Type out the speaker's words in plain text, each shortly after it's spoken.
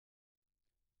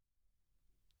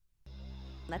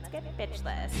Let's get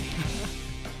bitchless.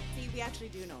 See, we actually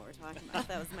do know what we're talking about.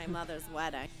 That was my mother's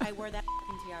wedding. I wore that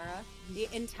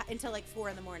tiara until like 4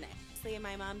 a.m. See,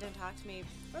 my mom didn't talk to me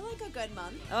for like a good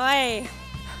month. Oi.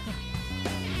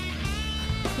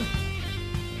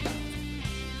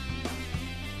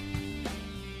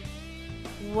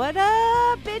 What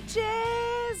up, bitches?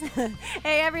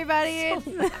 Hey, everybody. And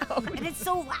it's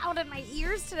so loud in my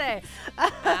ears today.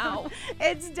 Wow.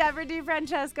 It's Deborah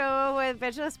DiFrancesco with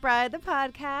Bitchless Bride, the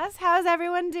podcast. How's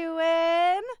everyone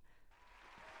doing?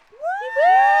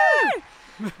 Woo!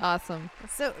 Awesome.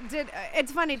 So,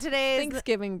 it's funny, today is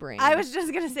Thanksgiving brain. I was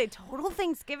just going to say total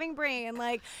Thanksgiving brain.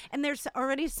 And there's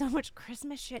already so much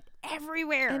Christmas shit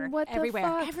everywhere. And what the everywhere.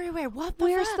 fuck? Everywhere. What the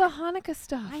Where's fuck? the Hanukkah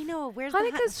stuff? I know. Where's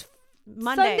Hanukkah's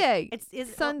Monday. Sunday.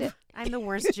 It's Sunday. I'm the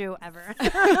worst Jew ever.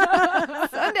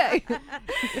 Sunday.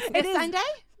 It is Sunday?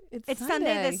 It's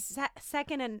Sunday the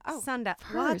second and Sunday.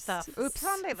 First. What the? Oops.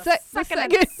 Sunday the The second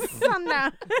and second. Sunday.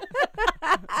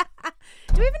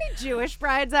 Do we have any Jewish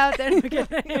brides out there?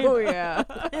 Oh, yeah.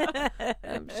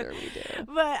 I'm sure we do.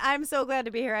 But I'm so glad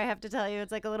to be here. I have to tell you,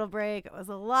 it's like a little break. It was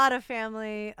a lot of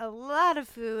family, a lot of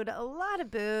food, a lot of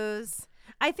booze.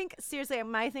 I think, seriously,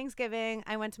 my Thanksgiving,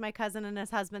 I went to my cousin and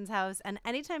his husband's house. And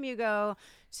anytime you go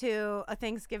to a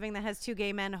Thanksgiving that has two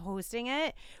gay men hosting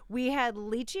it, we had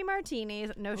lychee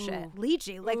martinis. No shit.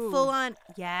 Lychee. Like full on.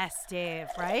 Yes, Dave.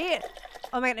 Right?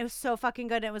 Oh my God. It was so fucking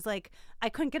good. It was like, I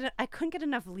couldn't get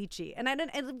enough lychee. And it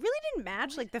really didn't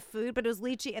match like the food, but it was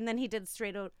lychee. And then he did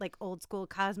straight out like old school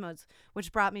Cosmos,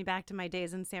 which brought me back to my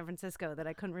days in San Francisco that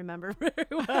I couldn't remember very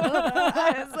well.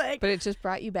 I was like, But it just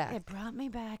brought you back. it brought me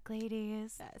back, ladies.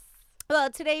 Yes. Well,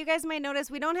 today you guys might notice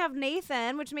we don't have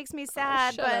Nathan, which makes me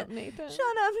sad. Shut but up, Nathan.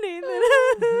 Shut up, Nathan.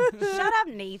 Shut up,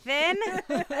 Nathan.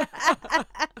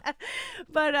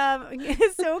 But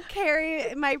so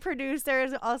Carrie, my producer,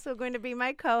 is also going to be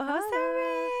my co-host.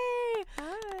 Hooray!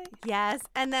 Hi. Yes,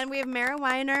 and then we have Mara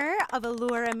Weiner of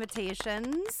Allure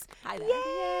Invitations. Hi there.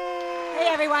 Yay! Hey,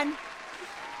 everyone.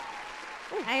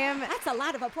 I am. That's a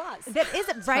lot of applause. That is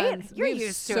it, right? Tons. You're We have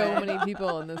used to so it. many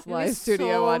people in this We have live studio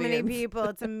so audience. many people.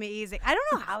 It's amazing. I don't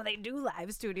know how they do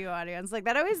live studio audience like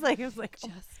that. I always like it was like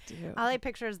Just do. all I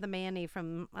picture is the Manny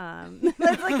from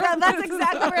that's like that's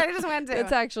exactly where I just went to.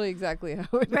 It's actually exactly how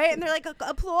it Right? And they're like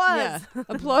applause. Yeah.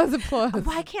 Applause, applause.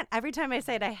 Why can't every time I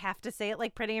say it I have to say it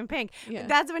like Pretty in Pink? Yeah.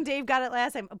 That's when Dave got it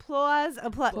last time. Applause,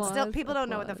 applause. Still Applause, people don't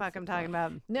know what the applause, fuck I'm talking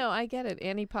about. No, I get it.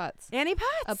 Annie Potts. Annie Potts.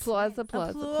 Applause,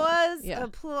 applause, Applause. Yeah.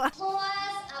 Applause.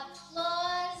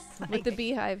 With the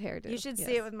beehive hairdo. You should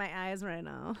see Yes. it with my eyes right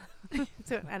now.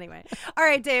 So anyway, all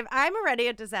right, Dave. I'm already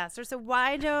a disaster. So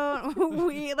why don't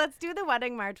let's do the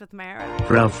wedding march with Mara?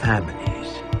 For our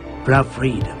families, for our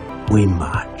freedom, we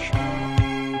march.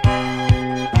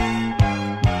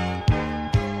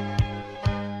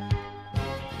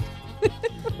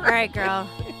 All right, girl.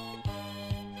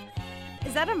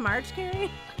 Is that a march,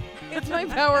 Carrie? It's my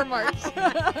power march.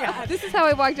 This is how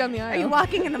I walk down the aisle. Are you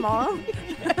walking in the mall?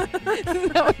 This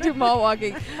is how I do mall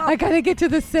walking. I gotta get to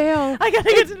the sale. I gotta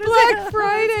get to the Black sale.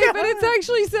 Friday, Let's but go. it's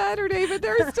actually Saturday, but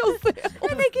there are still sales.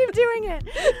 And they keep doing it.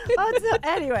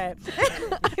 Anyway.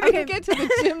 I didn't get to the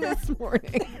gym this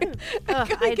morning. Ugh,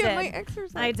 gotta I get did. my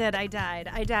exercise. I did. I died.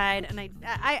 And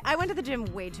I went to the gym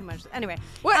way too much. Anyway.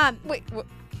 What? Wait, what?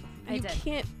 I You did.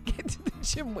 can't get to the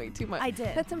gym way too much. I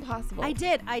did. That's impossible. I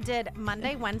did.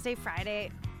 Monday, Wednesday,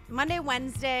 Friday. Monday,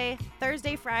 Wednesday,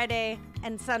 Thursday, Friday,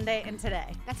 and Sunday, and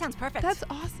today. That sounds perfect. That's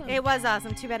awesome. It was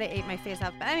awesome. Too bad I ate my face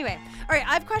off. But anyway, all right,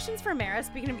 I have questions for Mara.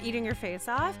 Speaking of eating your face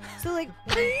off. So, like,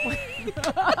 here's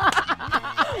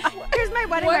my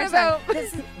wedding What march about- song.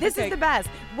 This Okay. is the best.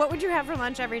 What would you have for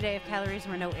lunch every day if calories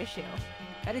were no issue?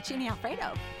 Fettuccine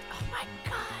Alfredo. Oh, my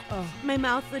God. Oh. My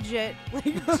mouth legit. Like,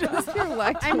 just, You're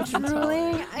lactose I'm intolerant.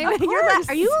 drooling. Of course.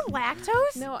 Are you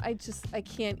lactose? No, I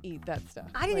can't eat that stuff.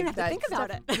 I didn't even have to that think about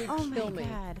stuff it. Would Oh my kill me.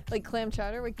 God. Like clam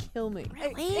chowder would kill me.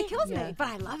 Really? It kills Yeah. me, but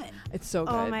I love it. It's so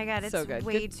good. Oh my God, so it's good.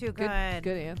 way too good.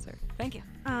 Good answer. Thank you.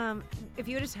 If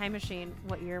you had a time machine,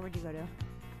 what year would you go to?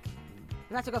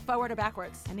 You have to go forward or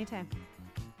backwards. Anytime.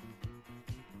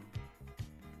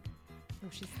 Oh,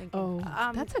 she's thinking. Oh,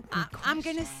 that's a good question. I'm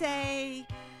going to say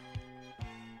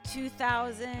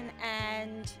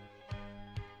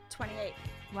 2028.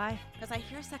 Why? Because I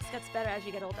hear sex gets better as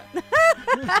you get older.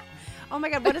 Oh my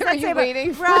God, what does Are that you say about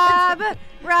waiting for Rob?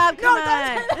 Rob, come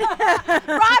on.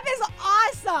 Rob is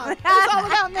awesome. It's all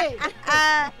about me.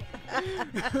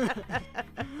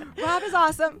 Rob is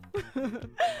awesome.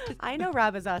 I know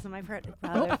Rob is awesome. I've heard.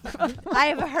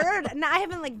 I've heard. No, I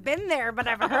haven't like been there, but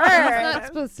I've I'm not heard.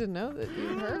 supposed to know that you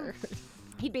heard.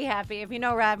 He'd be happy. If you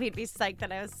know Rob, he'd be psyched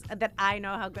that I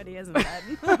know how good he is in bed.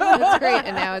 That's great.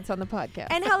 And now it's on the podcast.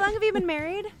 And how long have you been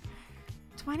married?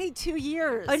 22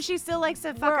 years. And she still likes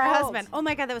to fuck We're her old. husband. Oh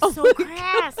my God, that was so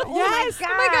crass. Oh Yes. my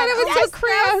God. Oh my God, it was so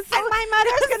crass. And my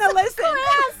mother's going to listen.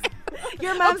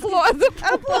 Your mom's Applause.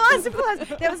 applause.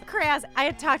 That was crass. I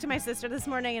had talked to my sister this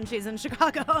morning, and she's in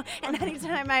Chicago. And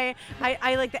anytime I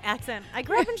like the accent. I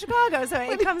grew up in Chicago, so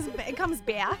it comes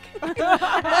back.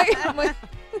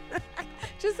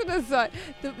 Just an aside,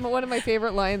 one of my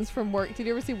favorite lines from work. Did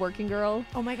you ever see Working Girl?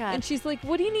 Oh my God. And she's like,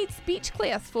 "What do you need speech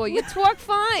class for? You talk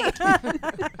fine."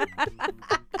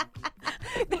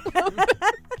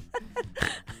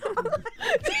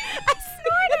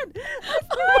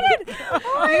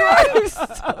 You are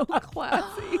so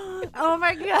classy. Oh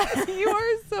my God. You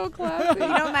are so classy. You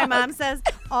know what my mom says?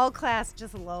 All class,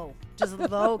 just low. Just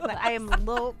low class. I am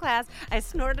low class. I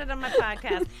snorted on my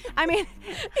podcast. I mean,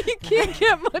 You can't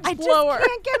get much I just lower.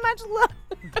 can't get much lower.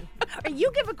 Or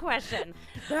you give a question.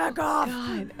 Back off.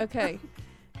 God. Okay.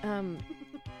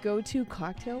 Go-to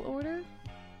cocktail order?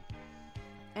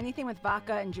 Anything with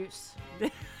vodka and juice.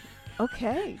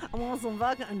 Okay. I want some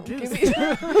vodka and juice. Give me-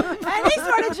 Any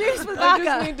sort of juice with I vodka.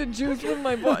 just need to juice with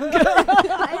my vodka.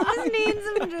 I just need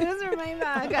some juice for my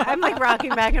vodka. I'm like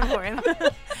rocking back and forth.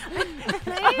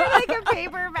 I need like a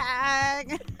paper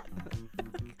bag.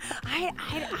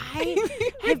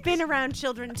 I've been around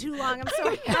children too long. I'm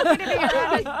so happy to be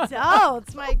around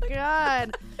adults. My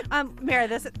God. Mara,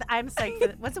 I'm psyched for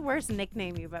this. What's the worst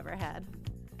nickname you've ever had?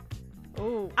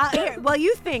 Oh. Here, well,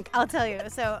 you think. I'll tell you.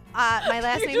 So my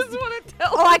last You name. just want to tell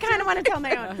Oh, I me. kind of want to tell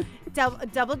my own.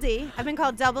 Double D. I've been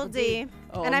called Double D.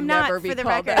 Oh, And I'll I'm not, never be for the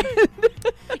called record. that.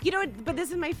 You know what? But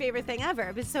this is my favorite thing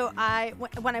ever. But so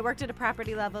when I worked at a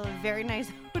property level, a very nice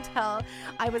hotel,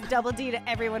 I was Double D to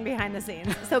everyone behind the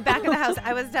scenes. So back in the house,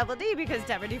 I was Double D because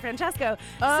Deborah DiFrancesco.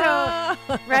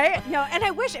 So, right? No, and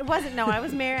I wish it wasn't. No, I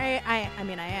was married. I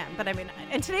mean, I am. But I mean,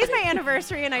 and today's my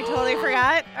anniversary, and I totally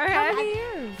forgot. All right. How many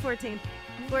years? 14.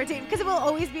 Because it will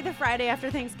always be the Friday after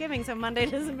Thanksgiving, so Monday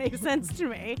doesn't make sense to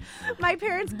me. My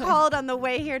parents called on the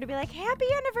way here to be like, happy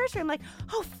anniversary. I'm like,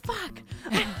 oh, fuck.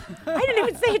 I didn't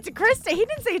even say it to Krista. He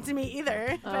didn't say it to me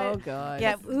either. Oh, But, God.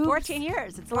 yeah, 14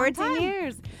 years. It's a long 14 time.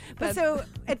 years. But so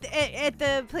at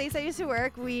the place I used to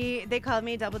work, they called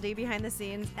me Double D behind the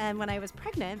scenes. And when I was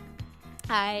pregnant,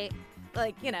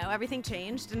 everything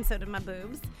changed, and so did my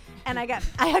boobs. And I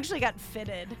actually got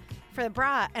fitted for the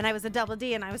bra, and I was a Double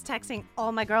D, and I was texting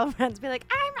all my girlfriends, be like,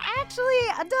 I'm actually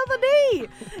a Double D.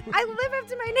 I live up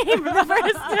to my name for the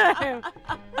first time.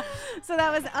 So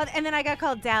that was, and then I got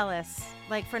called Dallas,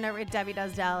 like for no reason. Debbie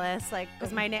Does Dallas, like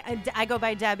was my name. I go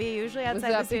by Debbie usually Was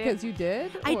outside that the studio. because you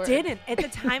did? I or- didn't. At the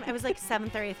time, I was like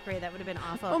 7th or 8th grade. That would have been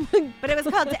awful. Oh my But it was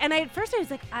called, and at first I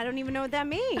was like, I don't even know what that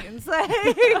means. Like,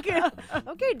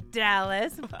 okay,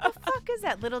 Dallas. What the fuck is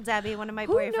that? Little Debbie, one of my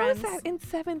Who boyfriends. knows that in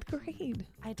 7th grade?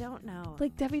 I don't know.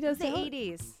 Like Debbie it was Does the Dallas?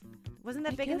 80s. Wasn't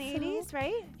that I big in the guess so. 80s,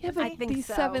 right? Yeah, but I think these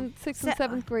so. 6th and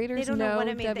 7th graders they don't know what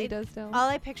it means. Debbie They- Does Dallas. All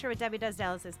I picture with Debbie Does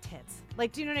Dallas is tits.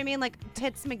 Like, do you know what I mean? Like,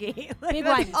 Tits McGee. Like, Big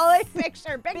that's ones. all I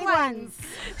picture. Big, Big ones.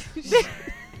 ones.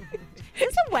 Is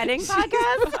this a wedding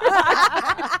podcast?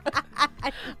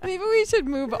 Maybe we should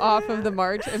move off of the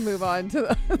march and move on to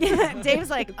the. Yeah, Dave's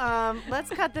like, let's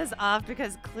cut this off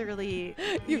because clearly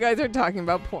You guys are talking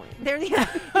about porn.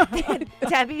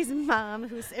 Debbie's mom,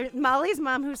 Molly's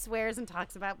mom, who swears and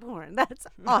talks about porn. That's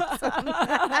awesome.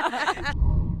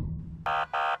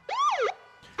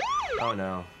 Oh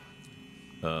no.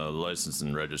 License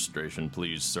and registration,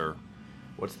 please, sir.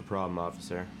 What's the problem,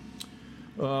 officer?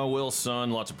 Well,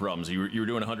 son, lots of problems. You were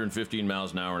doing 115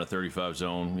 miles an hour in a 35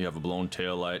 zone. You have a blown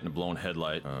tail light and a blown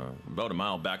headlight. About a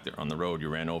mile back there on the road, you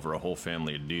ran over a whole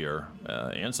family of deer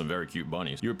and some very cute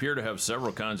bunnies. You appear to have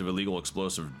several kinds of illegal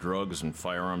explosive drugs and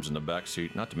firearms in the back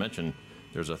seat. Not to mention,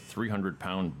 there's a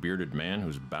 300-pound bearded man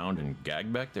who's bound and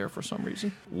gagged back there for some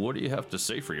reason. What do you have to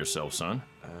say for yourself, son?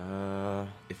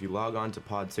 If you log on to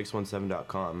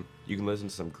pod617.com, you can listen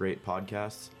to some great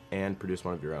podcasts and produce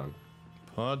one of your own.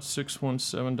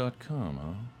 Pod617.com,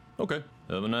 huh? Okay.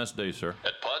 Have a nice day, sir.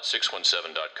 At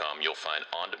pod617.com, you'll find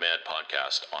on-demand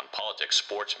podcasts on politics,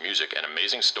 sports, music, and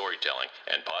amazing storytelling.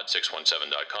 And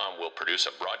pod617.com will produce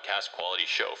a broadcast-quality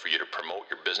show for you to promote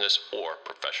your business or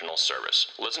professional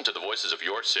service. Listen to the voices of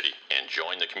your city and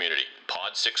join the community.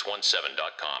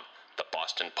 Pod617.com, the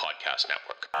Boston Podcast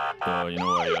Network. You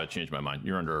know, I changed my mind.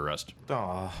 You're under arrest.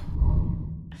 Aw.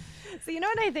 So you know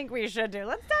what I think we should do?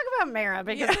 Let's talk about Mara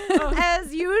because,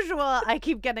 as usual, usual, I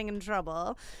keep getting in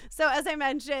trouble. So as I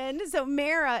mentioned,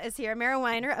 Mara is here. Mara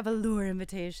Weiner of Allure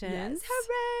Invitations.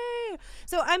 Hooray!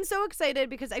 So I'm so excited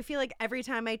because I feel like every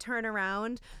time I turn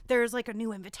around, there's like a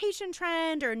new invitation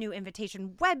trend or a new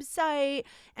invitation website,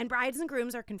 and brides and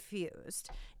grooms are confused.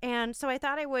 And so I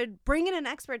thought I would bring in an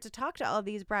expert to talk to all of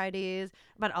these bridees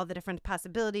about all the different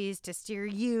possibilities to steer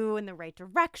you in the right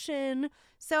direction.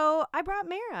 So I brought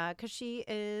Mara because she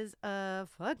is a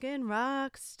fucking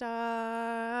rock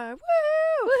star.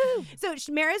 Woo! So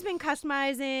Mara's been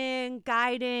customizing,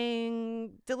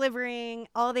 guiding, delivering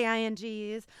all the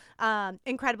INGs,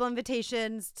 incredible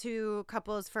invitations to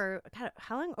couples for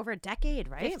how long? Over a decade,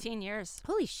 right? 15 years.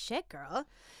 Holy shit, girl.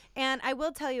 And I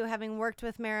will tell you, having worked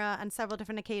with Mara on several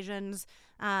different occasions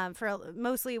for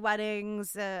mostly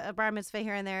weddings, a bar mitzvah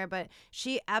here and there, but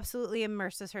she absolutely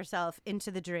immerses herself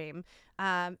into the dream.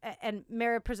 And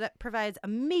Mara provides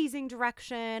amazing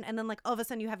direction. And then like all of a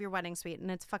sudden you have your wedding suite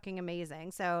and it's fucking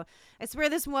amazing. So I swear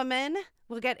this woman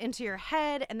will get into your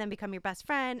head and then become your best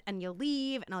friend, and you'll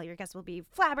leave and all your guests will be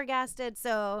flabbergasted.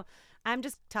 So I'm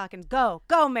just talking. Go,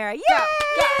 Mara.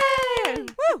 Yay!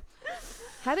 Woo!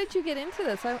 How did you get into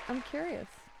this? I'm curious.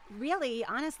 Really,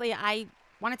 honestly, I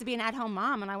wanted to be an at-home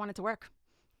mom, and I wanted to work,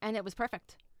 and it was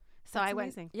perfect. So That's I went.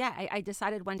 amazing. Yeah, I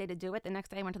decided one day to do it. The next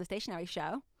day, I went to the stationery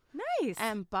show Nice.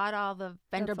 and bought all the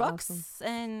vendor That's books awesome.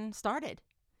 and started.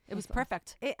 It was That's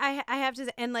awesome. perfect. I have to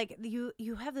say, and like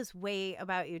you have this way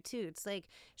about you too. It's like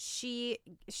she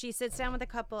sits down with a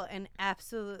couple and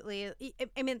absolutely,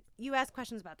 I mean, you ask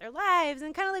questions about their lives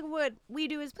and kind of like what we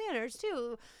do as planners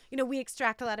too. You know, we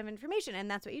extract a lot of information, and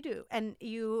that's what you do. And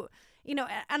you know,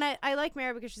 and I like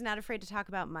Mara because she's not afraid to talk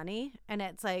about money. And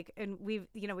it's like, and we've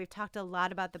talked a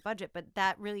lot about the budget, but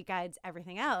that really guides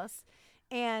everything else.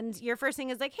 And your first thing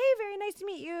is like, hey, very nice to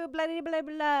meet you, blah, blah, blah,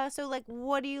 blah. So like,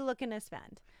 what are you looking to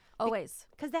spend? Always.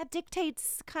 Because that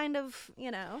dictates kind of, you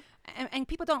know. And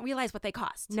people don't realize what they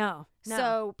cost. No.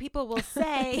 So people will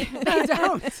say they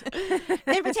don't.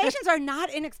 Invitations are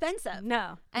not inexpensive.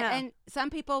 No. And some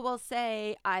people will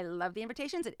say, I love the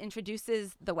invitations. It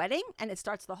introduces the wedding and it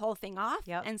starts the whole thing off.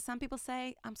 Yep. And some people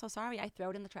say, I'm so sorry, I throw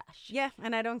it in the trash. Yeah,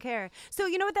 and I don't care. So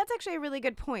you know what? That's actually a really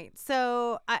good point.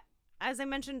 So as I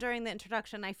mentioned during the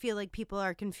introduction, I feel like people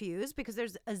are confused because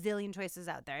there's a zillion choices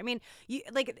out there. I mean,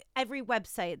 like every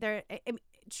website, there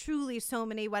truly so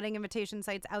many wedding invitation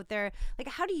sites out there. Like,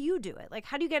 how do you do it? Like,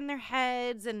 how do you get in their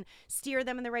heads and steer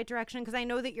them in the right direction? Because I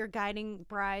know that you're guiding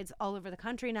brides all over the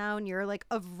country now, and you're like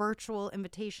a virtual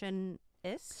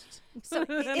invitation-ist. So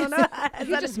I don't know.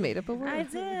 You just made up a word. I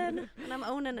did, and I'm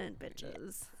owning it,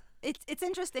 bitches. It's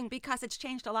interesting because it's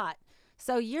changed a lot.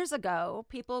 So years ago,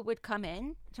 people would come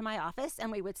in to my office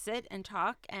and we would sit and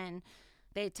talk, and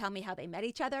they'd tell me how they met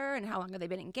each other and how long have they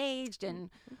been engaged and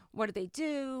what do they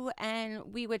do.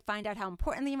 And we would find out how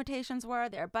important the invitations were,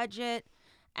 their budget,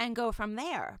 and go from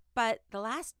there. But the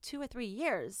last 2 or 3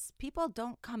 years, people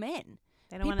don't come in.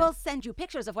 They don't People wanna- send you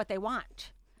pictures of what they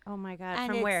want. Oh my God.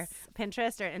 And From where? it's-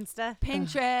 Pinterest or Insta?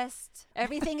 Pinterest,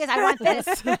 everything is, I want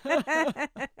this.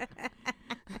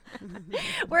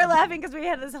 We're laughing because we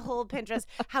had this whole Pinterest,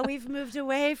 how we've moved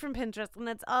away from Pinterest, and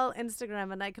it's all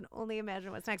Instagram, and I can only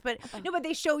imagine what's next. But no, but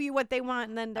they show you what they want,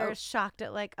 and then they're shocked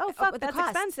at like, oh, fuck, the that's cost.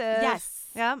 expensive. Yes.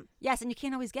 Yeah. Yes, and you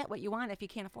can't always get what you want if you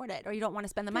can't afford it or you don't want to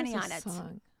spend the money There's on a it.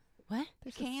 song. What?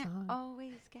 There's You can't a song.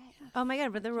 always get Oh my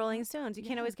God, with the Rolling Stones, you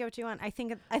can't always get what you want. I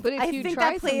think But if I you think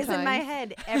try that plays in my sometimes-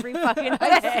 head every fucking day.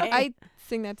 I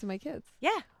sing that to my kids.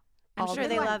 Yeah. I'm all sure the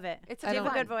they time. love it. It's Do you have a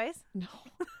fun. good voice? No.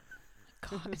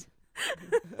 God.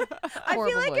 I feel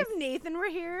Horrible like voice. if Nathan were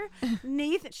here,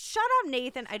 shut up,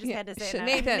 Nathan. I just Yeah, had to say shut-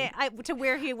 that. Nathan. To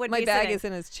where he would My be bag sitting. is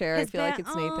in his chair. I His feel like ba-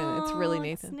 it's Nathan. It's really Oh,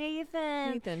 Nathan. It's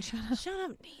Nathan. Nathan, shut up. Shut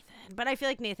up, Nathan. But I feel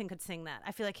like Nathan could sing that.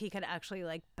 I feel like he could actually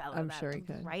like bellow I'm that, sure he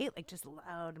could. right? Like just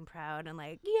loud and proud and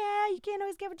like, yeah, you can't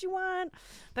always get what you want.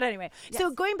 But anyway,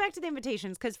 so going back to the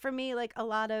invitations, because for me, like a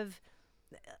lot of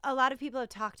people have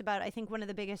talked about, I think one of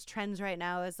the biggest trends right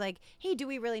now is like, hey, do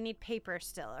we really need paper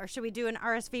still? Or should we do an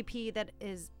RSVP that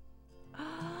is,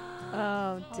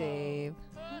 Oh, Dave.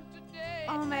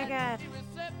 oh my God,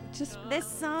 Just this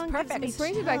song perfect. gives it me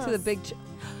brings me back to the chills. big chill.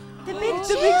 The big The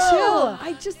chill. big chill.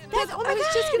 I just That's, oh my I was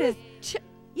just God. gonna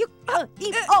You,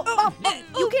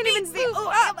 you can't even see.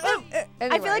 I feel like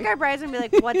Anyway. our brides would be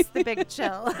like, what's the big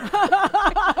chill?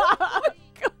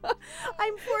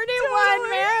 I'm 41,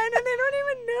 man, and they don't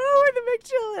even know what the big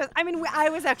chill is. I mean, I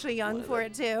was actually young for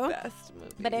it too, best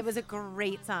movie. but it was a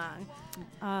great song.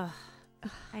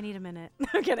 I need a minute.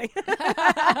 I'm kidding. We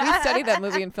studied that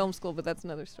movie in film school, but that's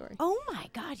another story. Oh my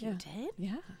God, you Yeah. did?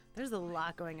 Yeah. There's a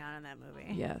lot going on in that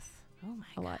movie. Yes. Oh my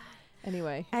A God. lot.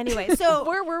 Anyway, so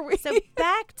where were we? So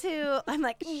back to, I'm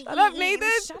like, Shut up, Nathan.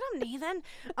 Shut up, Nathan.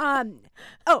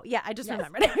 Oh yeah, I just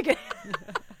remembered. Okay.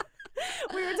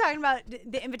 We were talking about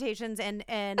the invitations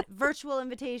and virtual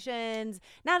invitations,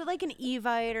 not like an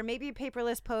Evite or maybe a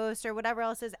paperless post or whatever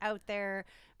else is out there.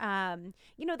 There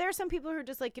are some people who are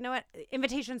just like, you know what,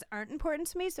 invitations aren't important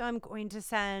to me, so I'm going to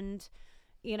send,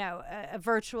 a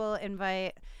virtual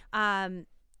invite.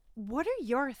 What are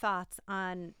your thoughts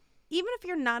on, even if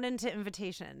you're not into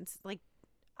invitations, like,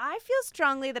 I feel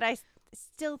strongly that I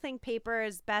still think paper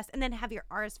is best, and then have your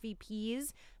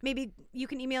RSVPs. Maybe you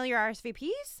can email your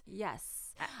RSVPs.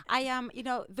 Yes.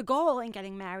 The goal in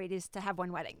getting married is to have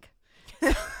one wedding.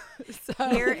 So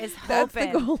Here is that's the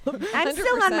hoping. goal of I'm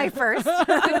still on my 100%. first.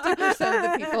 50% of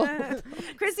the people.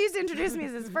 Chris used to introduce me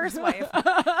as his first wife.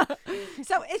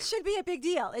 So it should be a big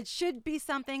deal. It should be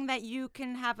something that you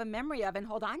can have a memory of and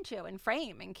hold on to and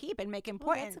frame and keep and make Well,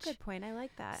 important. that's a good point. I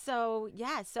like that. So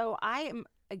I am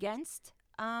against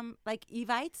like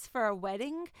Evites for a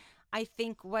wedding. I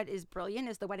think what is brilliant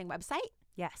is the wedding website,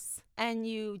 Yes. and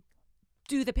you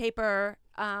do the paper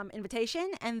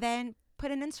invitation and then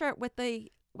put an insert with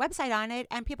the website on it,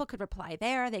 and people could reply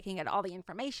there. They can get all the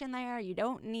information there. You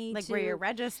don't need Like to, where you're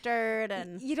registered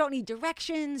and you don't need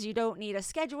directions. You don't need a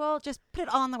schedule. Just put it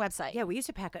all on the website. yeah, we used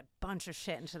to pack a bunch of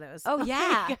shit into those. Oh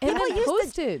yeah. And People then used to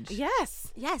postage.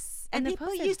 yes. Yes. And And the people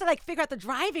postage. used to like figure out the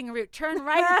driving route, turn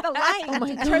right at the light, Oh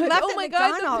my turn god! left Oh at my god!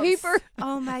 The McDonald's. paper.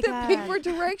 Oh my The god. paper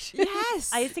directions. Yes.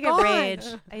 I used to get gone. rage.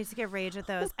 I used to get rage at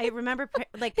those. I remember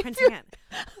printing it.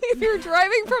 If you're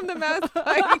driving from the Mass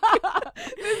Pike,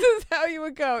 this is how you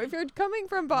would go. If you're coming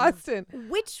from Boston,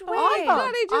 Which way? oh my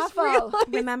god! I just Awful. realized.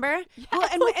 Remember? Well,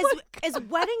 and Oh as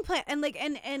wedding plan and like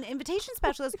and invitation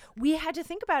specialists, we had to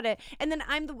think about it. And then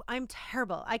I'm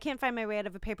terrible. I can't find my way out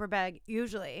of a paper bag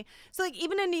usually. So like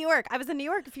even in New York, I was in New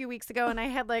York a few weeks ago and I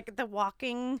had like the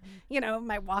walking,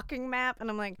 my walking map, and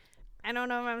I'm like, I don't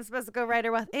know if I'm supposed to go right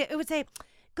or left. It would say,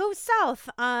 go south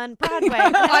on Broadway.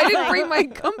 I didn't bring my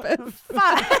compass.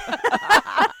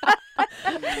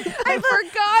 I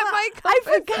forgot my compass. I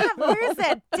forgot. Where's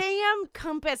that damn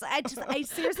compass? I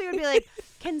seriously would be like,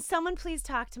 can someone please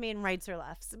talk to me in rights or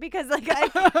lefts? Because like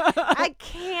I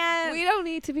can't. We don't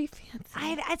need to be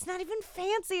fancy. It's not even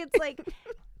fancy. It's like,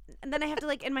 and then I have to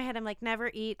like in my head, I'm like,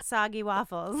 never eat soggy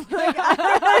waffles. Like, do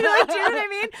you know what I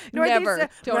mean? Never.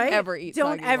 Don't ever eat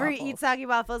Don't soggy ever waffles. eat soggy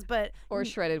waffles. But Or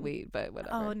shredded wheat, but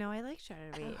whatever. oh no, I like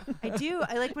shredded wheat. I do.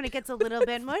 I like when it gets a little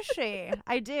bit mushy.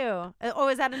 I do. Oh,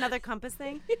 is that another compass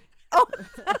thing? Oh.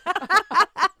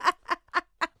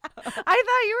 I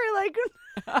thought you were like.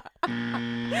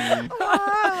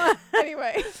 Whoa.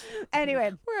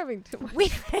 Anyway, We're having too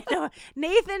much.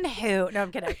 Nathan who? No,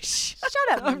 I'm kidding. Shut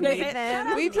up,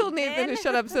 Nathan. We told Nathan to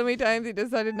shut up so many times he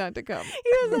decided not to come.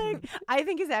 He was like, I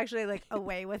think he's actually like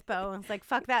away with Bo. It's like,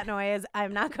 fuck that noise.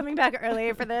 I'm not coming back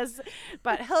early for this,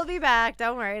 but he'll be back.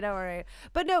 Don't worry.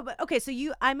 But okay. So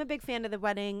I'm a big fan of the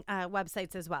wedding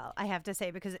websites as well. I have to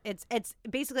say, because it's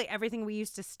basically everything we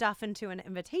used to stuff into an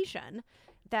invitation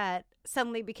that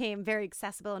suddenly became very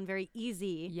accessible and very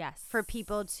easy Yes. for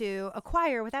people to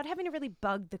acquire without having to really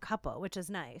bug the couple, which is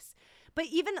nice. But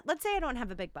even, let's say I don't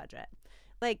have a big budget.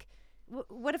 Like,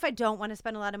 what if I don't want to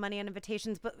spend a lot of money on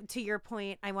invitations? But to your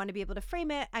point, I want to be able to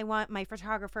frame it. I want my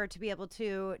photographer to be able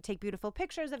to take beautiful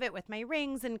pictures of it with my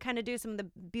rings and kind of do some of the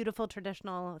beautiful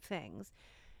traditional things.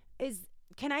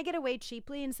 Can I get away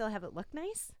cheaply and still have it look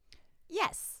nice?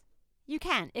 Yes, you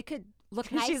can. It could look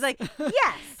nice. She's like,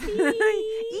 yes.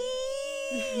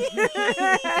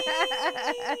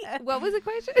 What was the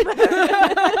question?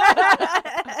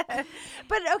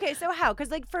 But okay, so how?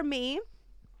 Because like for me,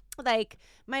 like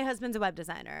my husband's a web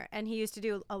designer and he used to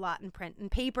do a lot in print,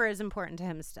 and paper is important to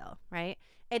him still, right?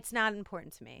 It's not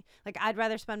important to me. Like I'd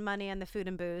rather spend money on the food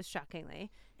and booze,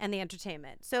 shockingly, and the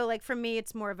entertainment. So like for me,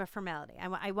 it's more of a formality.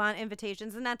 I want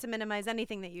invitations, and not to minimize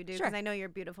anything that you do, because Sure. I know your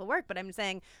beautiful work, but I'm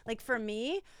saying like for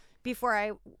me, before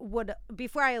I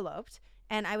eloped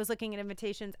and I was looking at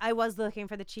invitations, I was looking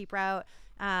for the cheap route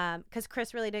because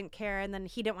Chris really didn't care, and then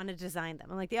he didn't want to design them.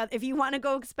 I'm like, if you want to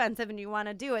go expensive and you want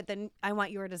to do it, then I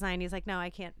want your design. He's like, no, I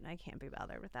can't be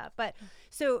bothered with that. But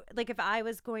so like if I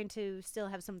was going to still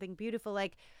have something beautiful,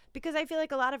 like, because I feel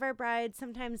like a lot of our brides,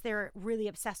 sometimes they're really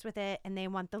obsessed with it and they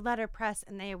want the letterpress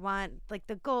and they want like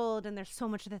the gold, and there's so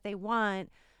much that they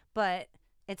want, but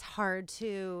it's hard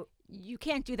to. You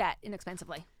can't do that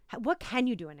inexpensively. What can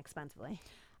you do inexpensively?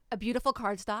 A beautiful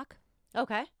cardstock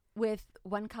Okay. with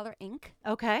one color ink.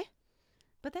 Okay.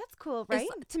 But that's cool, right?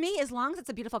 To me, as long as it's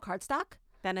a beautiful cardstock,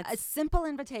 Then a it's simple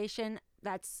invitation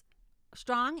that's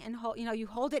strong and you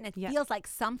hold it and it Yeah. feels like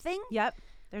something. yep.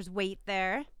 There's weight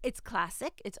there. It's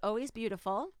classic. It's always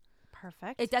beautiful.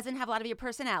 Perfect. It doesn't have a lot of your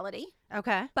personality,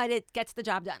 Okay. but it gets the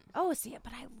job done. Oh, see,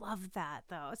 but I love that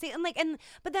though. See,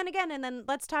 but then again, and then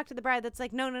let's talk to the bride that's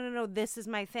like, no, this is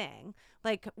my thing.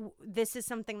 Like, this is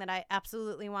something that I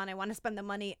absolutely want. I want to spend the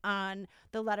money on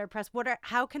the letterpress.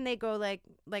 How can they go like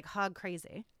hog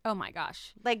crazy? Oh my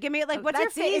gosh. Like, give me like, what's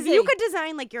That's your if easy. you could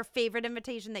design like your favorite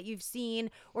invitation that you've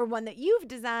seen or one that you've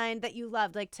designed that you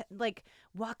loved, like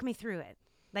walk me through it,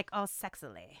 like all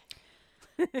sexily.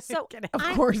 So Of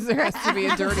course, there has to be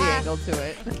a dirty angle to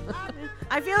it.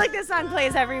 I feel like this song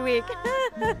plays every week.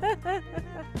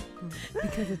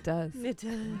 Because it does. It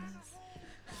does.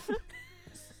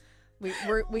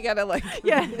 We gotta like.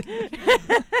 Yeah.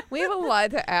 We have a lot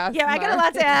to ask. Yeah, I got a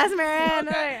Mark. lot to ask, Marianne.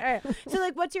 All right. So,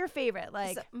 like, what's your favorite?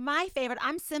 Like, So my favorite,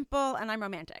 I'm simple and I'm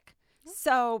romantic.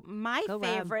 So my Go, Rob.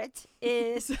 favorite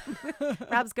is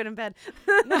Rob's good in bed.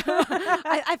 but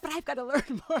I've got to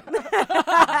learn more.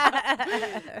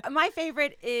 My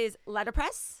favorite is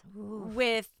letterpress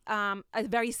with a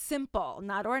very simple,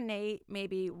 not ornate,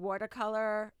 maybe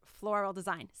watercolor, floral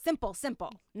design. Simple,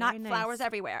 not Very nice. flowers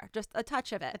everywhere, just a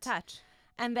touch of it. A touch.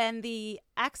 And then the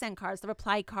accent cards, the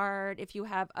reply card, if you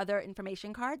have other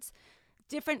information cards,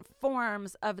 different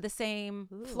forms of the same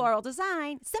floral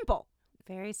design, simple.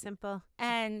 Very simple.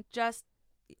 And just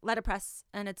letterpress,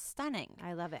 and it's stunning.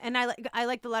 I love it. And I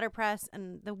like the letterpress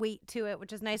and the weight to it,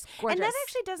 which is nice. Gorgeous. And that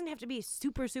actually doesn't have to be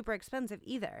super, super expensive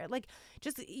either. Like,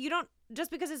 just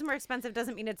because it's more expensive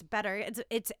doesn't mean it's better.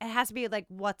 It has to be like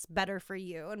what's better for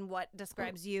you and what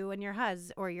describes you and your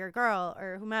husband or your girl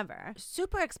or whomever.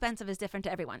 Super expensive is different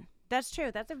to everyone. That's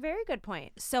true. That's a very good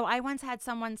point. So I once had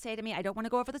someone say to me, I don't want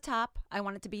to go over the top. I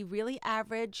want it to be really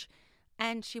average.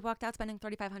 And she walked out spending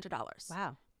 $3,500.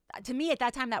 Wow. To me, at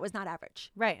that time, that was not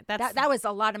average. Right. That was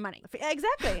a lot of money.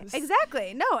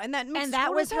 Exactly. No, and that makes And that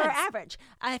total was her sense. average.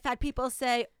 I've had people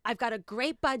say, I've got a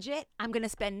great budget. I'm going to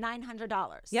spend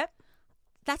 $900. Yep.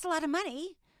 That's a lot of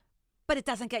money, but it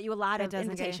doesn't get you a lot It of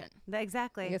doesn't get- invitation.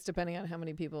 Exactly. I guess depending on how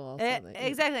many people. Also that you-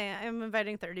 Exactly. I'm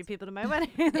inviting 30 people to my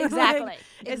wedding. Exactly. Like,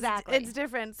 Exactly. It's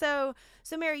different. So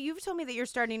Mary, you've told me that you're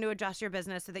starting to adjust your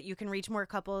business so that you can reach more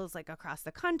couples like across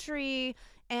the country,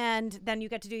 and then you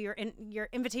get to do your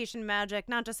invitation magic,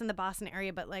 not just in the Boston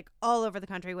area, but like all over the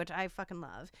country, which I fucking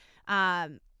love.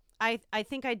 I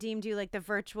think I deemed you like the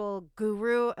virtual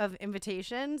guru of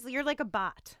invitations. You're like a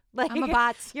bot. Like I'm a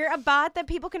bot. You're a bot that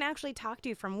people can actually talk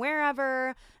to from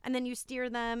wherever, and then you steer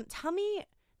them. Tell me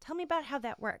about how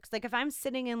that works. Like if I'm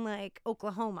sitting in like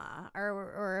Oklahoma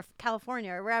or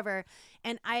California or wherever,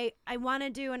 and I want to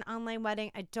do an online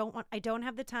wedding. I don't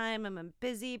have the time. I'm a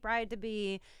busy bride to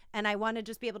be, and I want to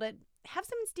just be able to have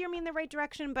someone steer me in the right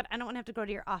direction, but I don't want to have to go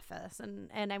to your office,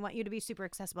 and I want you to be super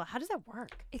accessible. How does that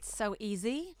work? It's so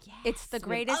easy. It's the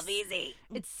greatest. easy.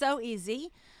 It's so easy.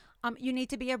 You need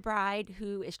to be a bride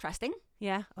who is trusting.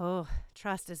 Yeah. Oh,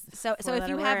 trust is So if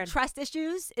you have trust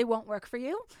issues, it won't work for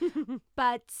you.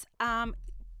 But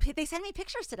they send me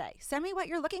pictures today. Send me what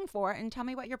you're looking for and tell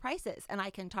me what your price is. And I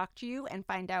can talk to you and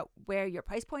find out where your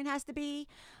price point has to be.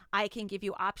 I can give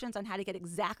you options on how to get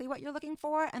exactly what you're looking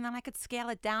for. And then I could scale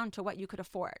it down to what you could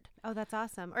afford. Oh, that's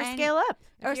awesome. Or And- scale up.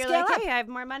 or If you're scale like, up. Hey, I have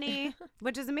more money,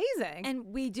 which is amazing. And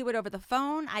we do it over the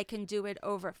phone. I can do it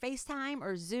over FaceTime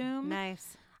or Zoom.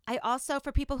 Nice. I also,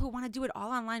 for people who want to do it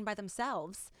all online by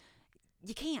themselves,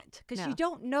 you can't because No. you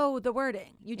don't know the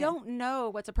wording. You Yeah. don't know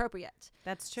what's appropriate.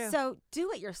 That's true. So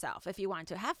do it yourself if you want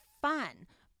to. Have fun.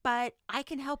 But I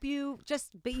can help you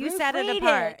just But you set it proofread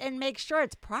apart. and make sure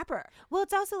it's proper. Well,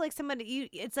 it's also like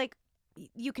it's like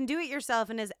you can do it yourself.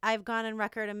 And as I've gone on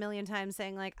record a million times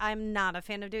saying like, I'm not a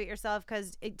fan of do it yourself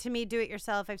because to me, do it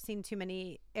yourself, I've seen too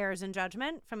many errors in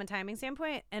judgment from a timing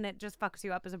standpoint, and it just fucks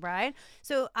you up as a bride.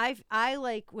 So I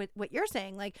like what you're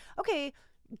saying, like, okay,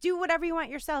 do whatever you want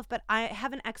yourself, but I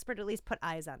have an expert at least put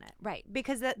eyes on it. Right.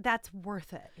 Because that's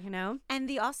worth it, you know? And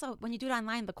also, when you do it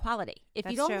online, the quality. If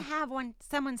you That's don't true. have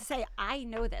someone say, I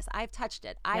know this, I've touched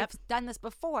it, I've done this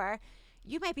before,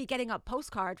 you might be getting a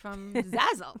postcard from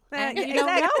Zazzle. And you don't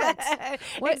know it.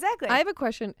 Exactly. I have a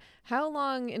question. How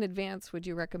long in advance would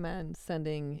you recommend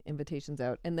sending invitations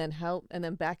out? And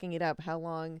then backing it up, how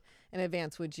long in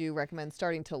advance would you recommend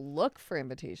starting to look for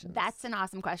invitations? That's an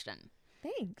awesome question.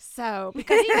 Thanks. So,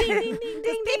 because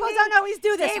people don't always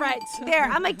do this Dave, right. There.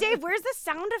 I'm like, Dave, where's the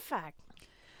sound effect?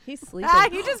 He's sleeping.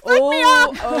 You just flicked me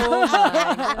off. Oh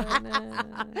my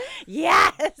goodness.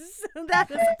 Yes. That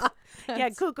is yeah,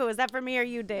 Cuckoo, is that for me or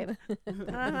you, Dave? Oh,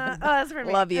 that's for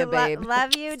me. Love you, babe.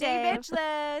 Love you, Stay Dave.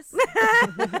 bitchless.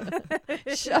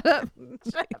 Shut up.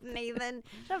 Shut up, Nathan.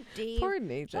 Shut up, Dave. Poor Shut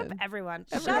Nathan. up, everyone.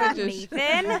 Everyone Shut up, just-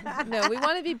 Nathan. No, we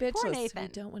want to be bitchless. We Nathan.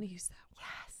 don't want to use that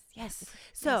word. Yes.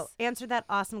 So answer that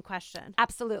awesome question.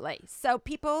 Absolutely. So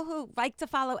people who like to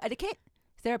follow etiquette,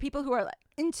 there are people who are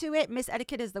into it. Miss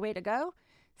Etiquette is the way to go.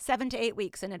 7 to 8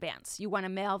 weeks in advance. You want to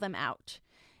mail them out.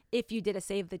 If you did a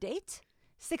save the date,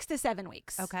 6 to 7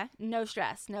 weeks. Okay. No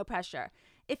stress, no pressure.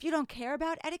 If you don't care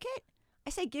about etiquette, I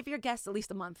say give your guests at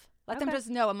least a month. Let them Okay. just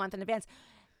know a month in advance.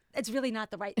 It's really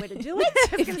not the right way to do it.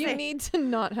 If you need to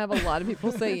not have a lot of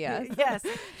people say yes, Yes.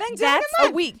 Then That's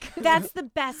a week. That's the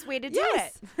best way to do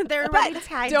Yes. it. They're already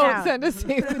tied Don't down. send a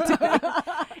save the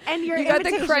date. And your You got the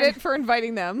invitation- credit for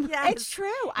inviting them. Yes. It's true.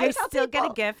 You I tell still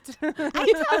people, get a gift.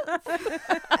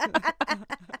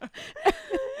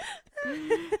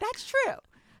 That's true.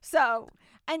 So,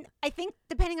 and I think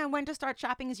depending on when to start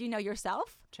shopping is you know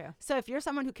yourself. True. So if you're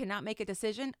someone who cannot make a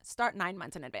decision, start 9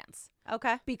 months in advance.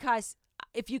 Okay. Because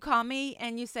if you call me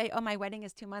and you say, oh, my wedding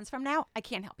is 2 months from now, I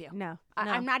can't help you. No.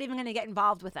 I'm not even going to get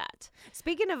involved with that.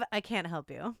 Speaking of, I can't help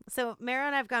you. So Mara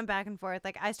and I've gone back and forth.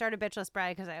 Like I started Bitchless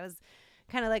Bride because I was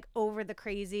kind of like over the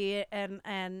crazy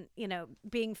and you know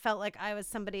being felt like I was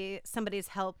somebody's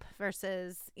help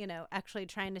versus you know actually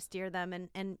trying to steer them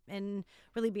and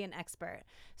really be an expert.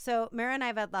 So Mara and I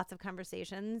have had lots of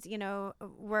conversations. You know,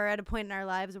 we're at a point in our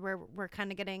lives where we're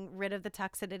kind of getting rid of the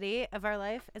toxicity of our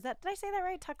life. Did I say that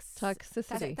right?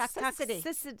 Toxicity.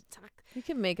 Toxicity. You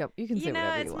can make up. You can say You know,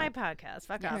 whatever it's you my want. podcast.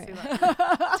 Fuck off. Right.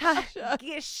 You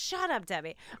lot. Shut up,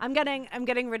 Debbie. I'm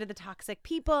getting rid of the toxic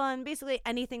people and basically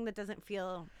anything that doesn't feel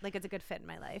like it's a good fit in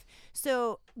my life.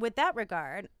 So with that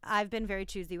regard, I've been very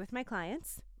choosy with my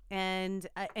clients, and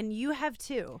you have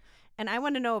too. And I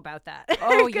want to know about that.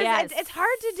 Oh, 'Cause yes. it's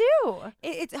hard to do.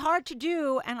 It's hard to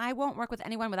do, and I won't work with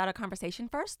anyone without a conversation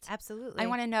first. Absolutely. I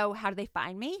want to know, how do they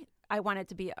find me? I want it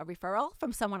to be a referral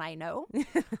from someone I know.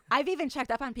 I've even checked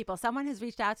up on people. Someone has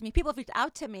reached out to me. People have reached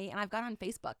out to me, and I've gone on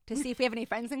Facebook to see if we have any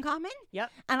friends in common.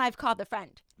 Yep. And I've called the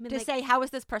friend to like- say, how is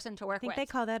this person to work I think with? they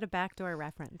call that a backdoor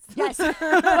reference. Yes.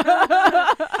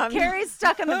 Carrie's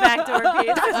stuck on the backdoor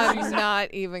piece. I'm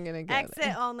not even gonna get it.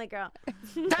 Exit only, girl.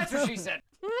 That's what she said.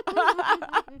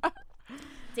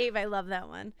 Dave, I love that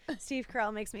one. Steve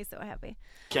Carell makes me so happy.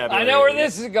 I know where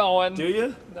this is going. Do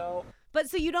you? No. But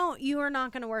so you are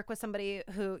not going to work with somebody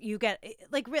who you get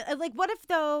like what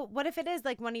if it is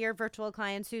like one of your virtual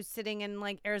clients who's sitting in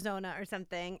like Arizona or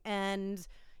something, and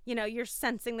you know you're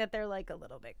sensing that they're like a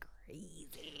little bit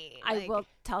crazy. I Like, will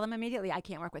tell them immediately, I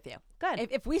can't work with you. Good.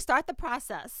 If we start the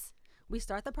process,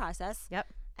 Yep.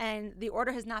 and the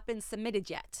order has not been submitted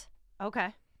yet.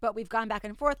 Okay. But we've gone back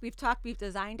and forth. We've talked. We've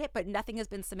designed it, but nothing has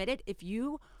been submitted. If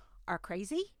you are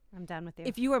crazy, I'm done with you.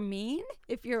 if you are mean,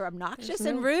 if you're obnoxious There's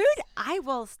and no- rude, I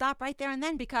will stop right there and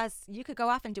then, because you could go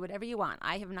off and do whatever you want.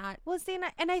 I have not. Well, see,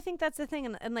 and I think that's the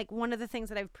thing, and like one of the things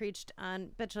that I've preached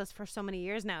on Bitchless for so many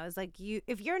years now is like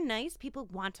if you're nice, people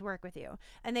want to work with you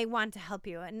and they want to help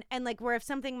you, and like where if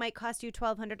something might cost you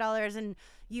 $1,200 and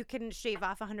you can shave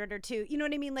off $100 or $200, you know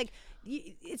what I mean? Like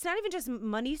it's not even just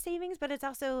money savings, but it's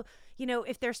also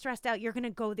if they're stressed out, you're gonna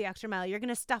go the extra mile. You're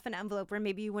gonna stuff an envelope where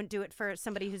maybe you wouldn't do it for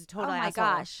somebody who's a total Oh my asshole.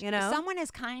 gosh! You know, if someone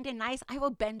is kind and nice, I will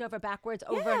bend over backwards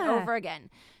over and Yeah. over again.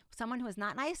 Someone who is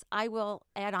not nice, I will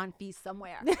add on fees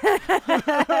somewhere.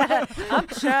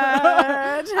 Upcharge.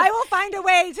 I will find a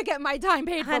way to get my time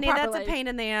paid Honey, for that's properly. a pain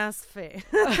in the ass fee.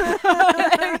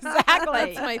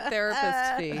 Exactly. That's my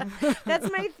therapist fee.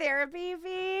 That's my therapy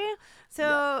fee.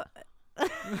 So,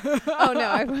 Oh no,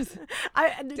 I was.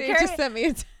 Dave Carrie, just sent me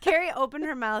a. Carrie opened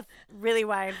her mouth really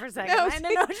wide for a second. No, I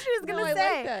didn't know what she was No, gonna I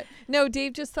say. like that. No,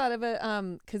 Dave just thought of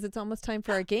a because it's almost time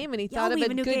for our game, and he thought of we a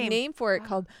have a new good game. name for it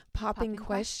called Popping Popping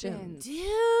Questions.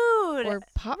 Dude, Or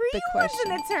Pop were the you Question.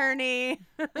 once an attorney?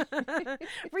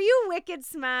 Were you wicked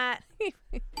smart?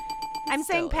 I'm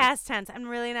saying Silly. past tense. I'm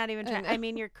really not even trying. know. I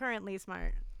mean, you're currently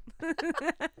smart.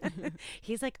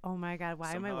 He's like, oh my god,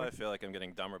 why am I? Somehow I working? feel like I'm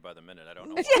getting dumber by the minute. I don't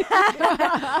know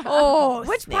why. Oh,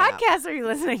 Which podcast are you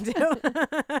listening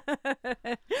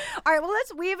to? All right, well,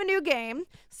 we have a new game.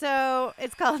 So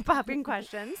it's called Popping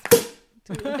Questions.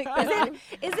 Is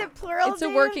it plural? It's a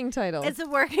Dave? working title. It's a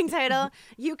working title.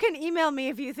 You can email me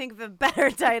if you think of a better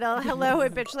title.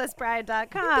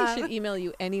 hello@bitchlessbride.com. They should email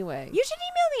you anyway. You should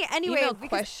email me anyway. Email because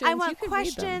questions, I you want can read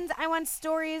them. questions. I want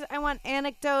stories. I want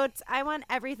anecdotes. I want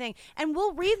everything. And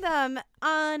we'll read them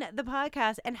on the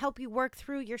podcast and help you work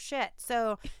through your shit.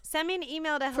 So send me an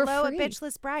email to For free.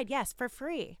 hello@bitchlessbride. Yes, for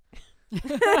free.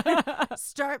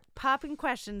 Start popping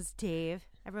questions, Dave.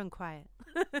 Everyone quiet.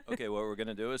 Okay, what we're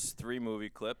gonna do is 3 movie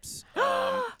clips.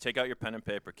 Take out your pen and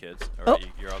paper, kids. All right,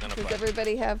 you're all gonna Does play.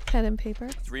 everybody have pen and paper?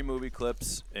 3 movie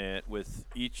clips, and with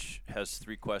each has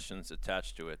 3 questions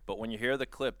attached to it. But when you hear the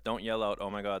clip, don't yell out, "Oh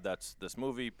my God, that's this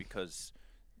movie," because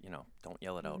don't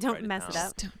yell it out. Don't write mess it down.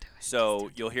 up. Don't do it. So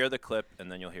you'll hear the clip,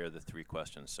 and then you'll hear the 3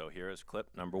 questions. So here is clip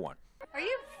number 1. Are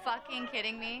you fucking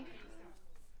kidding me?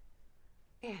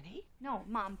 Annie? No,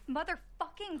 Mom.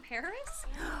 Motherfucking Paris?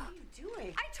 What are you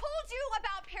doing? I told you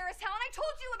about Paris, Helen. I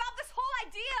told you about this whole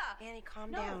idea. Annie,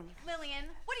 calm No, down. Lillian.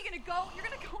 What are you gonna go? You're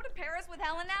gonna go to Paris with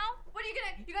Helen now? What are you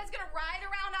guys gonna ride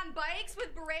around on bikes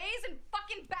with berets and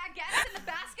fucking baguettes in the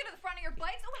basket of the front of your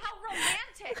bikes? Oh, how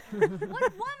romantic! What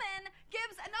woman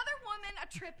gives another woman a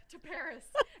trip to Paris?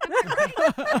 Am I right?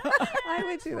 I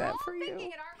would do that We're all for you.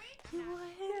 thinking it, aren't we?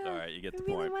 All right, you get the I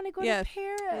really point. want to go Yes. to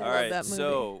Paris. I All love right, that movie.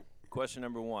 so question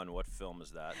number 1. What film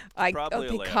is that? They Probably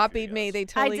a layup for you copied me. guys. They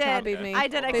totally did. copied Okay. me. I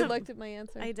did. I They couldn't- looked at my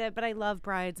answer. I did, but I love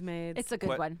Bridesmaids. It's a good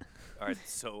What- one. All right,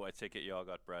 so I take it you all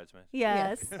got Bridesmaids?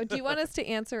 yes. Oh, do you want us to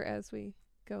answer as we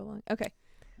go along? Okay.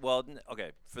 Well,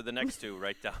 okay, for the next 2,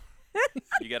 write down.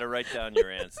 You got to write down your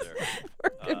answer. We're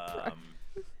good All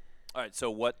right,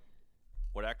 so what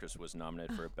actress was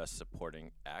nominated for Best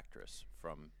Supporting Actress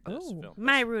from this Oh. film?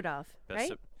 Maya Rudolph, Best right?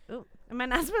 sup- Ooh, am I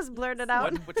not supposed to blurt it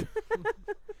out? What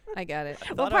I got it. I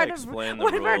What thought I part of- explained the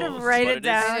what rules. part of write but it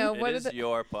down? I know, It what is are the-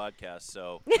 your podcast,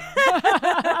 so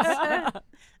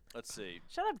let's see.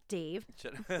 Shut up, Dave.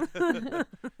 All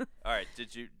right,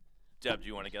 Deb, do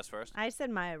you want to guess first? I said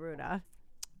Maya Rudolph.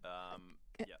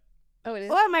 Yeah. Oh, it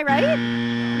is. Oh, am I right?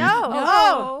 No.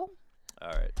 Oh. All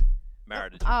right. Mara,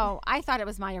 did you? Oh, I thought it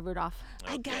was Maya Rudolph.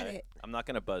 I got Okay. it. I'm not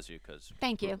going to buzz you because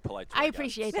Thank you. polite to I our guests.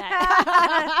 appreciate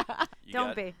that. You Don't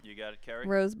got- be. You got it, Carrie?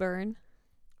 Rose Byrne.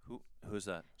 Who's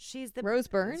that? She's the. Rose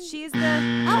Byrne? She's the.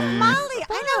 Oh, Molly.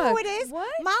 I know who it is. What?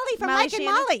 Molly from Molly Mike and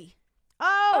Shannon? Molly.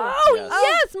 Oh. Oh, Yes.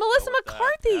 yes, Melissa Go with that.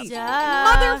 McCarthy.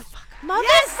 Duh.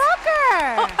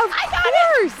 Motherfucker. Of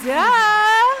course.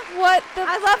 Duh. What the?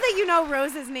 I love that you know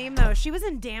Rose's name though. She was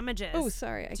in Damages. Oh,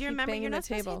 sorry. I Do keep you remember? banging You're the not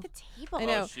supposed to table. hit the table. I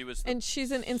know. Oh, she was. And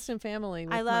she's an Instant Family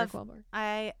with I love. Mark Wahlberg.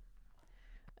 I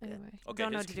Anyway. Okay,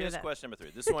 don't know here's, what to do here's with it. question number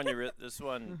 3. This one, this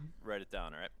one, write it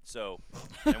down. All right. So,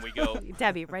 and we go.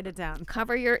 Debbie, write it down.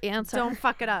 Cover your answer. Don't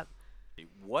fuck it up.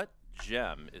 What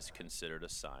gem is considered a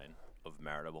sign of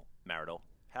marital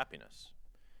happiness?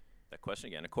 That question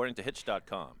again, according to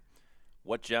Hitch.com.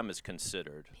 What gem is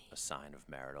considered a sign of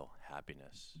marital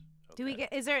happiness? Do we Okay.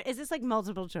 get? Is this like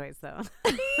multiple choice though?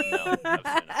 No,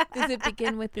 absolutely not. Does it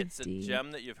begin with a It's a D?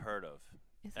 gem that you've heard of.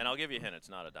 Is And I'll give you a hint. It's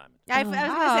not a diamond. I was gonna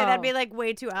say that'd Oh. be like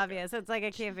way too obvious. It's like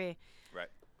it can't be. Right.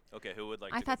 Okay, who would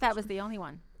like I to go thought that first? was the only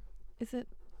one. Is it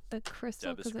a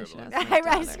crystal? Deb is 'Cause I should scribbling. ask my I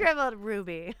daughter. scribbled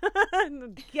Ruby.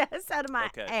 Yes, out of my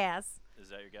Okay. ass. Is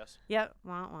that your guess? Yep.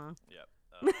 Wah, wah. Yep.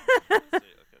 Let's see. Okay.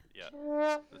 Yeah.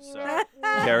 Let's,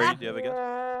 Carrie, do you have a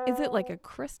guess? Is it like a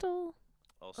crystal?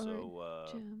 Also,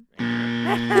 Gem.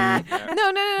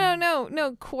 Mar-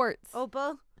 No, quartz.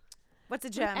 Opal. What's a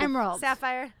gem? Emerald.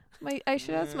 Sapphire. I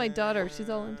should ask my daughter. She's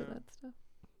all into that stuff.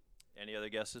 any other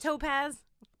guesses? Topaz.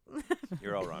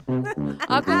 You're all wrong.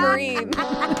 Aquamarine.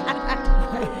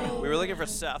 We were looking for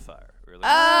sapphire. We were looking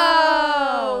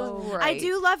Oh, I right.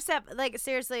 do love like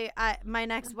seriously, my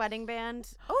next wedding band.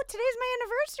 Oh, today's my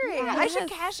anniversary. I should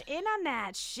Yes. cash in on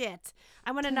that shit.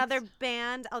 I want another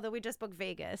band, although we just booked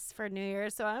Vegas for New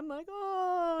Year's, so I'm like,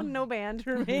 oh, no band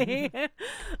for me.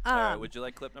 All right, would you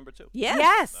like clip number 2? Yes.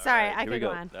 Yes, All sorry, right, I here we could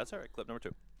go on. That's all right. Clip number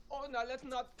 2. Oh, now let's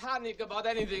not panic about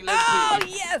anything. Let's Oh,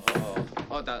 see. yes.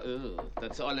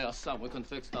 That's only our son. We can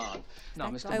fix that. Now,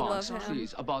 Mr. I Barnes, love him.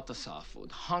 please, about the soft food.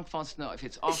 Hank wants to know if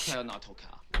it's okay or not okay.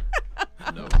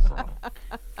 No problem.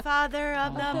 Father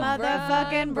of the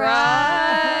motherfucking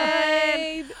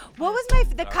bride. Bride. What was my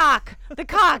the cock? The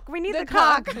cock. We need the,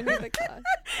 cock. I need the cock.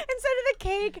 Instead of the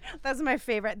cake. That's my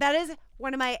favorite. That is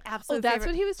one of my absolute Oh, that's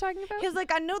favorite. what he was talking about? He was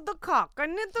like, I need the cock. I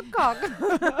need the cock.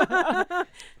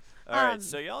 All right,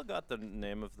 so y'all got the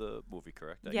name of the movie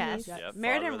correct? I Yes. guess? Yeah,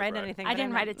 Mary Father didn't of the write Bride. anything. I but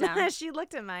didn't write it know. down. She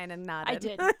looked at mine and I nodded.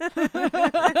 did.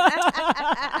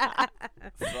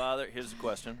 Father, here's a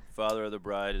question. Father of the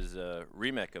Bride is a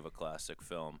remake of a classic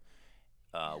film.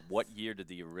 What year did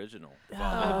the original Father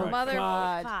of the Oh, Bride mother come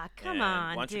out? Fuck, come And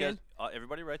on, why don't you dude. guys,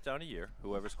 everybody write down a year.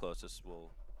 Whoever's closest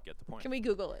will get the point. Can we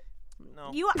Google it? No.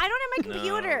 I don't have my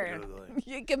computer. No, Googling.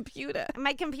 Your computer.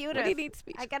 My computer. What do you need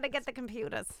speech? I gotta get the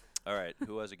computers. All right,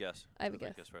 who has a guess? I have a Who'd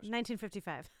like guess. first?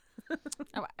 1955.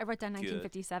 Oh, I wrote down Good.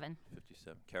 1957.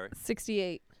 57. Carrie?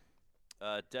 68.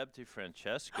 Deb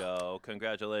DeFrancesco,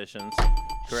 congratulations.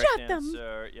 Correct Shut them.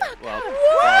 answer. Yeah, well,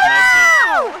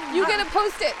 Wow! You gonna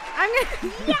post it? I'm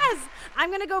gonna yes.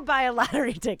 I'm gonna go buy a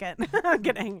lottery ticket. I'm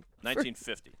kidding.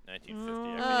 1950.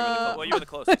 1950. Yeah, Oh. well, you were the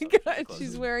closest. My though. She was God, the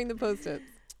closest. she's wearing the post-it.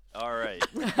 All right.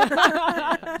 I'm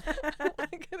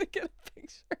gonna get a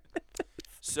picture.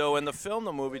 So in the film,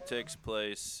 the movie takes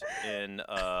place in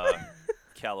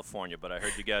California, but I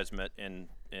heard you guys met in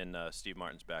Steve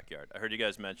Martin's backyard. I heard you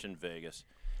guys mention Vegas.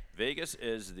 Vegas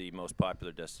is the most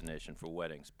popular destination for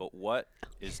weddings, but what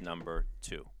is number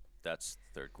 2? That's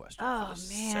the third question for the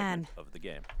segment of the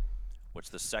game. What's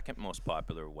the second most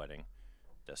popular wedding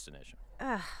destination?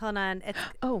 Hold on.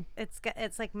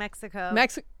 It's like Mexico.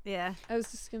 Yeah. I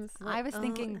was just gonna say. I was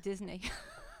thinking Disney.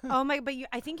 Oh my! But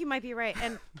I think you might be right,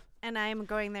 and I'm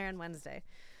going there on Wednesday.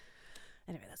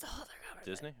 Anyway, that's a whole other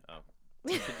conversation. Disney? Oh,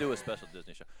 we should do a special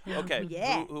Disney show. Okay.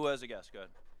 Yeah. Who has a guess? Go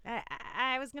ahead.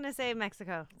 I was gonna say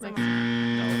Mexico.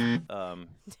 No.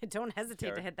 Don't hesitate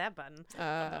Carrie. to hit that button.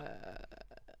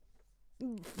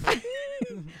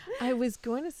 I was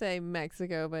going to say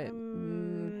Mexico, but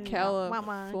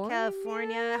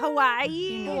California,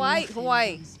 Hawaii.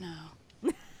 Hawaii.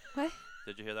 What?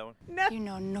 Did you hear that one? No. You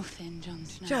know nothing, Jon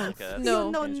Snow. Okay, that's No.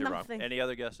 You know means you're wrong. nothing. Any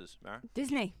other guesses, Mara?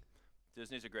 Disney.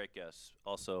 Disney's a great guess.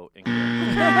 Also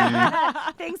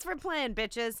incorrect. Thanks for playing,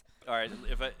 bitches. All right.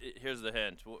 Here's the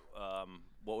hint.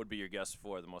 What would be your guess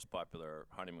for the most popular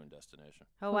honeymoon destination?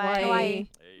 Hawaii.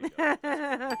 There you go.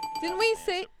 Didn't we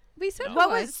say? We said No. What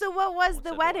Hawaii. was what was the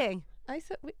Said Hawaii. wedding? I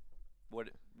said. What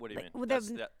do you mean? Well, That's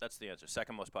the answer.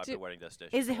 Second most popular wedding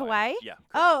destination. Is it Hawaii? Yeah.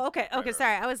 Oh, okay. Okay, right.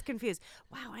 sorry. I was confused.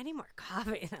 Wow, I need more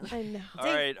coffee. I know. All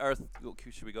right.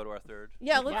 Should we go to our third?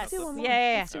 Yeah, let's do one more.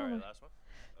 Yeah. Let's do All one right. more. Last one.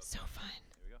 So fun.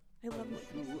 Here we go. I love it.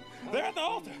 They're at the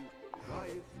altar.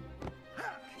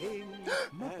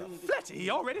 Fletcher, he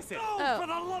already said it. Oh. For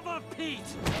the love of Pete.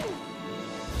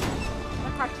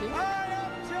 What cartoon?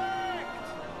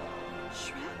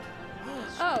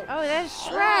 Oh, that's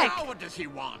Shrek. Now what does he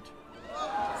want?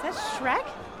 Is that Shrek?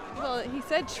 well, he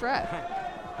said Shrek.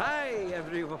 Hi,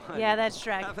 everyone. Yeah, that's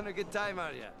Shrek. Having a good time,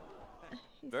 are you?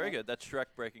 Very good. That's Shrek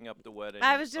breaking up the wedding.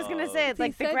 I was just gonna say it's He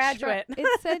like The said Graduate. Shrek.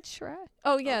 It said Shrek.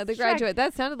 Oh yeah, The Graduate.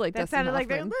 That sounded like That Dustin sounded like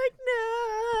they're Hoffman.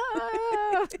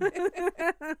 like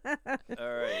no.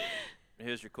 All right.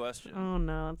 Here's your question. Oh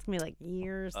no, it's gonna be like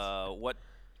years.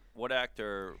 What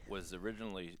actor was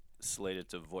originally slated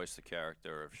to voice the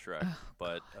character of Shrek,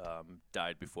 but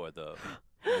died before the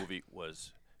movie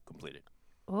was completed?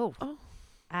 Oh. I'll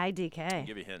IDK.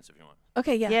 give you hints if you want.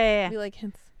 Okay, yeah. Yeah. We like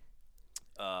hints.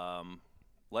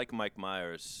 Like Mike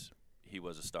Myers, he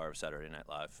was a star of Saturday Night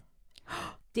Live.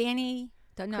 Danny.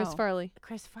 Don't know. Chris Farley.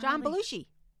 Chris Farley. John Belushi.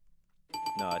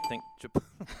 No, I think Jim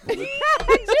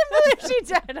Belushi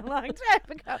died a long time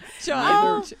ago.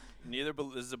 John. neither.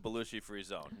 This is a Belushi-free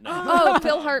zone. No, Oh,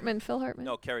 Phil Hartman.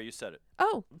 no, Carrie, you said it.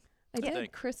 Oh, I Yeah.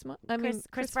 did. Chris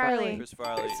Chris Farley. Farley. Chris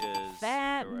Farley is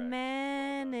Fat correct.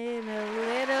 man in a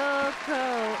little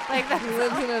coat. Like that. He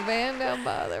lives in a van down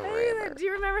by the river. Do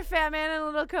you remember Fat Man in a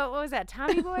Little Coat? What was that?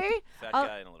 Tommy Boy? Fat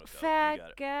guy in a little coat. Fat You got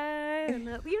it. guy.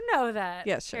 You know that.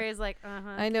 Yes, sure. Carrie's like,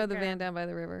 I know the van down by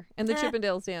the river and the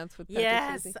Chippendales dance with Patrick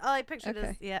Yes. Swayze. All I pictured Okay.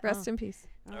 is yeah. Rest in peace.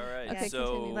 All right. Okay, so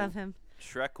continue. Love him.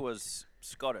 Shrek was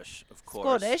Scottish, of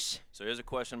course. Scottish. So here's a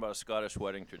question about a Scottish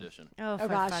wedding tradition. Oh, for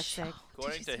gosh. fuck's sake.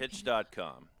 According to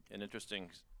Hitch.com, an interesting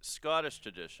Scottish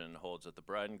tradition holds that the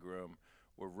bride and groom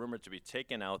were rumored to be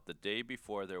taken out the day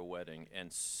before their wedding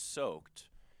and soaked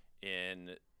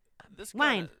in this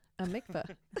Wine. A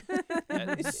mikveh.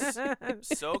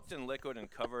 soaked in liquid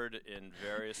and covered in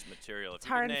various material. If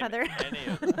Tar you and could feather. name any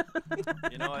of them.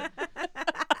 You know what?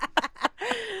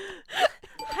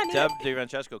 Honey. Deb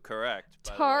DeFrancesco, correct.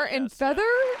 by the Tar way, and yes. feather?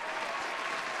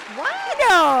 What?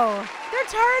 No. They're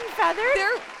tar and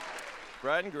feathered?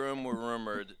 Bride and groom were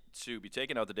rumored to be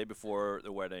taken out the day before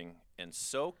the wedding and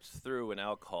soaked through in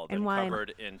alcohol, then And wine.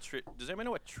 covered in. Does anybody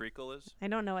know what treacle is? I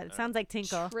don't know it. It sounds like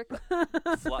Tinkle. Treacle.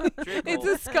 It's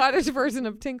a Scottish version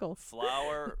of Tinkle.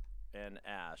 Flour and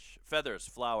ash. Feathers,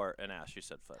 flour, and ash. You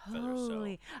said feathers.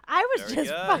 Holy. So I was Very just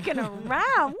good. fucking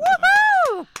around.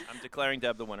 Woohoo! I'm declaring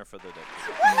Deb the winner for the day.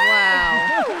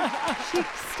 Wow. She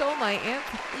stole my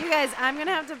answer. You guys, I'm going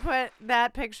to have to put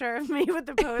that picture of me with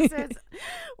the Post-its.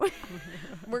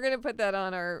 We're going to put that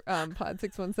on our Pod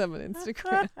 617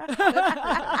 Instagram.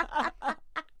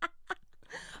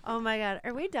 Oh my God.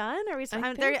 Are we done? Are we?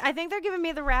 I I think they're giving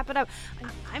me the wrap it up.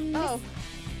 I'm Oh.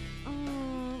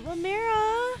 Well,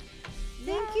 Mara,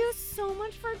 thank you so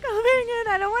much for coming in.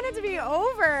 I don't want it to be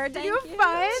over. Did you have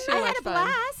fun? So I much had a fun.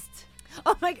 blast.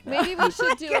 Oh my God. Maybe we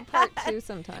should do a part 2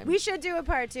 sometime. We should do a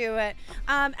part 2. But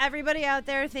everybody out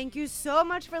there, thank you so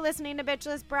much for listening to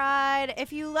Bitchless Bride.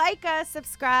 If you like us,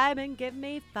 subscribe and give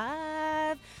me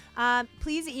 5.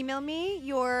 Please email me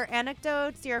your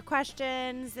anecdotes, your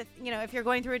questions. If you're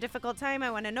going through a difficult time,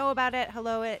 I want to know about it.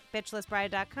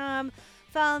 hello@bitchlessbride.com.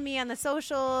 Follow me on the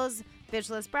socials.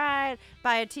 Bitchless Bride.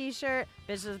 Buy a T-shirt,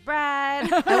 Bitchless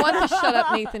Bride. I want the Shut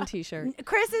Up Nathan t-shirt.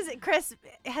 Chris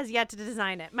has yet to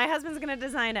design it. My husband's gonna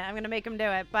design it. I'm gonna make him do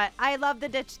it. But I love the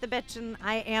Ditch the Bitch, and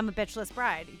I am a bitchless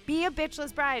bride. Be a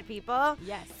bitchless bride, people.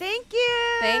 Yes. Thank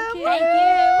you. Thank you. Thank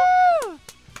you. Woo!